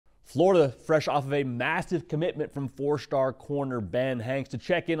Florida, fresh off of a massive commitment from four-star corner Ben Hanks. To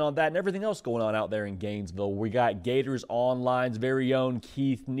check in on that and everything else going on out there in Gainesville, we got Gators Online's very own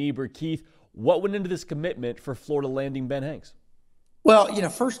Keith Niebuhr. Keith, what went into this commitment for Florida landing Ben Hanks? Well,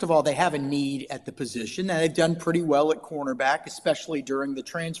 first of all, they have a need at the position, and they've done pretty well at cornerback, especially during the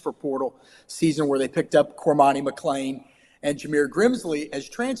transfer portal season where they picked up Cormani McClain and Jameer Grimsley as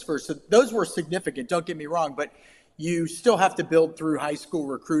transfers. So those were significant, don't get me wrong, but you still have to build through high school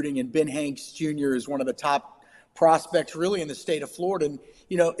recruiting, and Ben Hanks Jr. is one of the top prospects really in the state of Florida. And,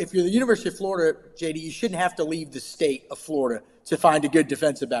 if you're the University of Florida, JD, you shouldn't have to leave the state of Florida to find a good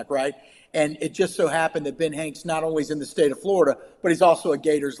defensive back, right? And it just so happened that Ben Hanks not only is in the state of Florida, but he's also a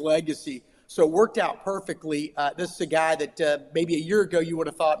Gators legacy. So it worked out perfectly. This is a guy that maybe a year ago you would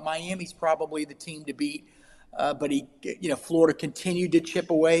have thought Miami's probably the team to beat. But Florida continued to chip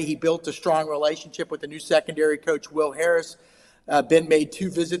away. He built a strong relationship with the new secondary coach, Will Harris. Ben made 2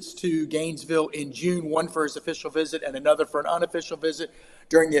 visits to Gainesville in June, one for his official visit and another for an unofficial visit.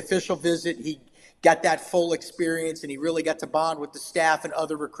 During the official visit, he got that full experience, and he really got to bond with the staff and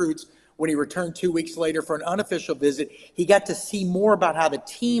other recruits. When he returned 2 weeks later for an unofficial visit, he got to see more about how the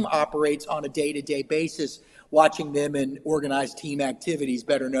team operates on a day-to-day basis, watching them in organized team activities,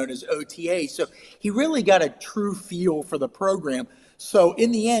 better known as OTA. So he really got a true feel for the program. So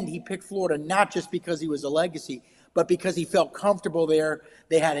in the end, he picked Florida not just because he was a legacy, but because he felt comfortable there.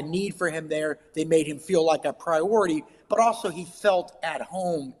 They had a need for him there. They made him feel like a priority, but also he felt at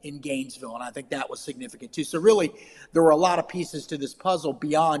home in Gainesville, and I think that was significant too. So really, there were a lot of pieces to this puzzle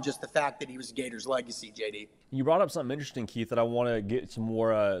beyond just the fact that he was a Gators legacy, JD. You brought up something interesting, Keith, that I want to get some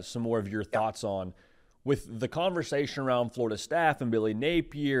more of your thoughts on. With the conversation around Florida staff and Billy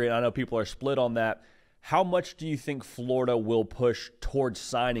Napier, and I know people are split on that, how much do you think Florida will push towards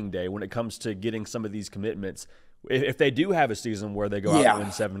signing day when it comes to getting some of these commitments? If they do have a season where they go out and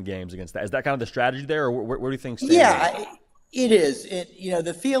win 7 games against that, is that kind of the strategy there, or where do you think? It is.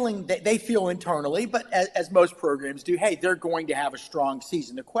 The feeling that they feel internally, but as most programs do, hey, they're going to have a strong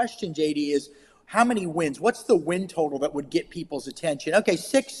season. The question, JD, is how many wins? What's the win total that would get people's attention? Okay,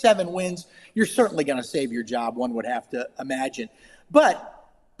 6, 7 wins, you're certainly going to save your job, one would have to imagine. But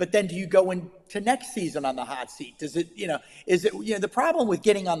then do you go into next season on the hot seat? Does it, is it, the problem with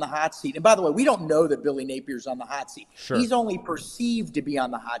getting on the hot seat, and by the way, we don't know that Billy Napier's on the hot seat. Sure. He's only perceived to be on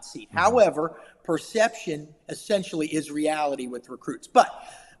the hot seat. Mm-hmm. However, perception essentially is reality with recruits. But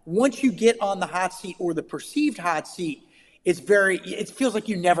once you get on the hot seat or the perceived hot seat, it feels like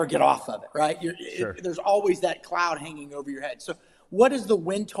you never get off of it, right? Sure. There's always that cloud hanging over your head. So what is the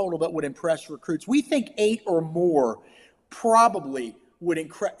win total that would impress recruits? We think 8 or more probably would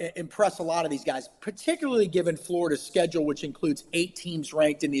impress a lot of these guys, particularly given Florida's schedule, which includes 8 teams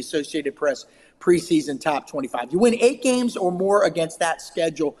ranked in the Associated Press preseason top 25. You win 8 games or more against that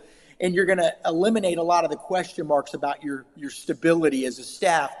schedule, and you're going to eliminate a lot of the question marks about your stability as a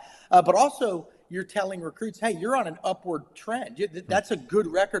staff. But also, you're telling recruits, hey, you're on an upward trend. That's a good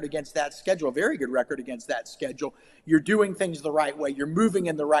record against that schedule, a very good record against that schedule. You're doing things the right way. You're moving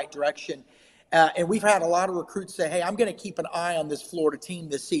in the right direction. And we've had a lot of recruits say, hey, I'm going to keep an eye on this Florida team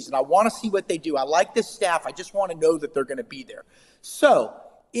this season. I want to see what they do. I like this staff. I just want to know that they're going to be there. So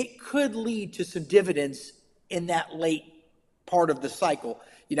it could lead to some dividends in that late part of the cycle.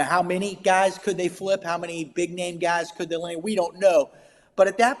 How many guys could they flip? How many big-name guys could they land? We don't know. But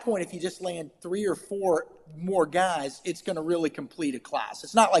at that point, if you just land 3 or 4 more guys, it's going to really complete a class.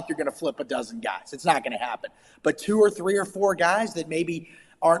 It's not like you're going to flip a dozen guys. It's not going to happen. But 2 or 3 or 4 guys that maybe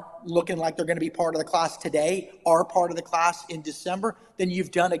aren't looking like they're going to be part of the class today, are part of the class in December, then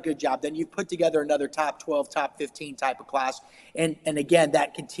you've done a good job. Then you've put together another top 12, top 15 type of class. And again,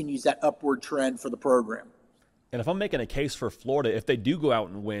 that continues that upward trend for the program. And if I'm making a case for Florida, if they do go out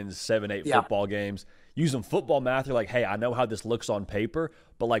and win 7, 8 football games, using football math, you're like, hey, I know how this looks on paper,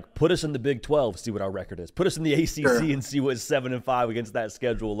 but put us in the Big 12, see what our record is. Put us in the ACC and see what 7-5 against that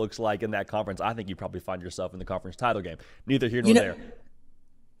schedule looks like in that conference. I think you probably find yourself in the conference title game. Neither here nor there.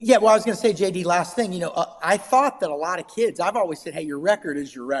 Yeah, well, I was going to say, JD, last thing, I thought that a lot of kids, I've always said, hey, your record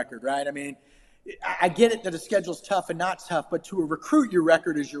is your record, right? I mean, I get it that a schedule's tough and not tough, but to a recruit, your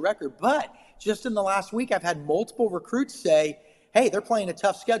record is your record. But just in the last week, I've had multiple recruits say, hey, they're playing a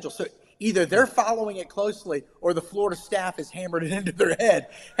tough schedule. So either they're following it closely or the Florida staff has hammered it into their head.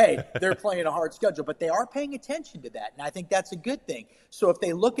 Hey, they're playing a hard schedule, but they are paying attention to that. And I think that's a good thing. So if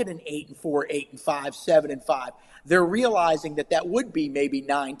they look at an 8-4, 8-5, 7-5, they're realizing that would be maybe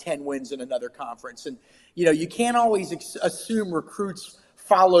 9, 10 wins in another conference. And, you can't always assume recruits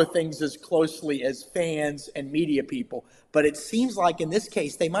follow things as closely as fans and media people, but it seems like in this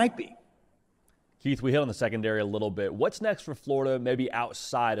case, they might be. Keith, we hit on the secondary a little bit. What's next for Florida, maybe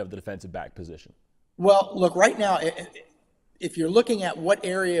outside of the defensive back position? Well, look, right now, if you're looking at what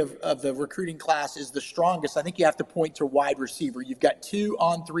area of the recruiting class is the strongest, I think you have to point to wide receiver. You've got 2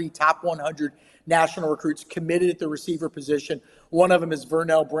 on 3 top 100 national recruits committed at the receiver position. One of them is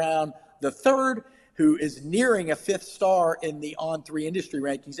Vernell Brown III, who is nearing a 5th star in the on 3 industry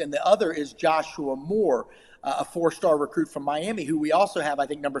rankings. And the other is Joshua Moore, a 4-star recruit from Miami, who we also have, I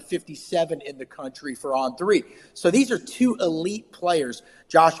think, number 57 in the country for on 3. So these are 2 elite players.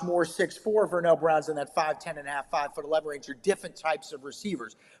 Josh Moore, 6'4", Vernell Brown's in that 5'10 and a half, 5'11" range, are different types of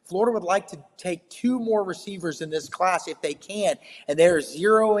receivers. Florida would like to take 2 more receivers in this class if they can, and they're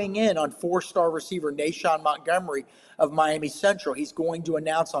zeroing in on 4-star receiver Nashawn Montgomery of Miami Central. He's going to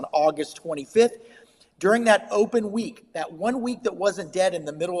announce on August 25th. During that open week, that 1 week that wasn't dead in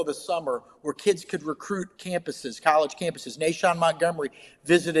the middle of the summer where kids could recruit campuses, college campuses, Nashawn Montgomery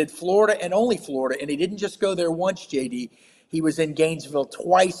visited Florida and only Florida, and he didn't just go there once, JD. He was in Gainesville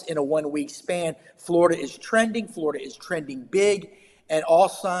twice in a 1-week span. Florida is trending big, and all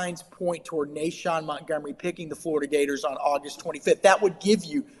signs point toward Nashawn Montgomery picking the Florida Gators on August 25th. That would give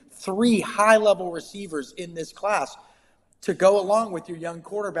you 3 high-level receivers in this class to go along with your young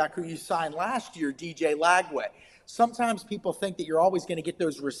quarterback who you signed last year, DJ Lagway. Sometimes people think that you're always going to get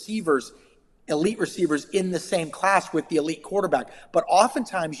those receivers, elite receivers, in the same class with the elite quarterback, but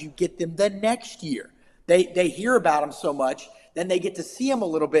oftentimes you get them the next year. They hear about them so much, then they get to see them a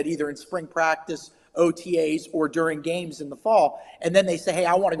little bit either in spring practice, OTAs, or during games in the fall, and then they say, hey,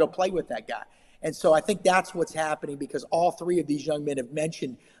 I want to go play with that guy. And so I think that's what's happening because all 3 of these young men have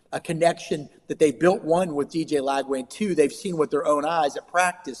mentioned a connection that they built, 1 with DJ Lagway, and 2, they've seen with their own eyes at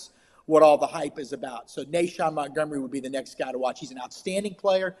practice what all the hype is about. So Nashawn Montgomery would be the next guy to watch. He's an outstanding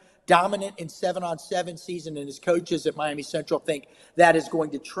player, dominant in 7-on-7 season, and his coaches at Miami Central think that is going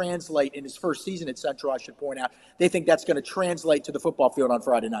to translate in his first season at Central, I should point out. They think that's going to translate to the football field on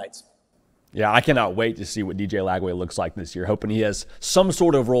Friday nights. Yeah, I cannot wait to see what DJ Lagway looks like this year, hoping he has some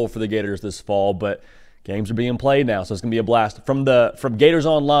sort of role for the Gators this fall, but games are being played now, so it's going to be a blast. From Gators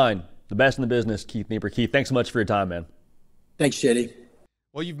Online, the best in the business, Keith Niebuhr. Keith, thanks so much for your time, man. Thanks, JD.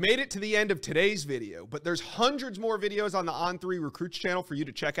 Well, you've made it to the end of today's video, but there's hundreds more videos on the On3 Recruits channel for you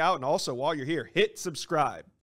to check out. And also, while you're here, hit subscribe.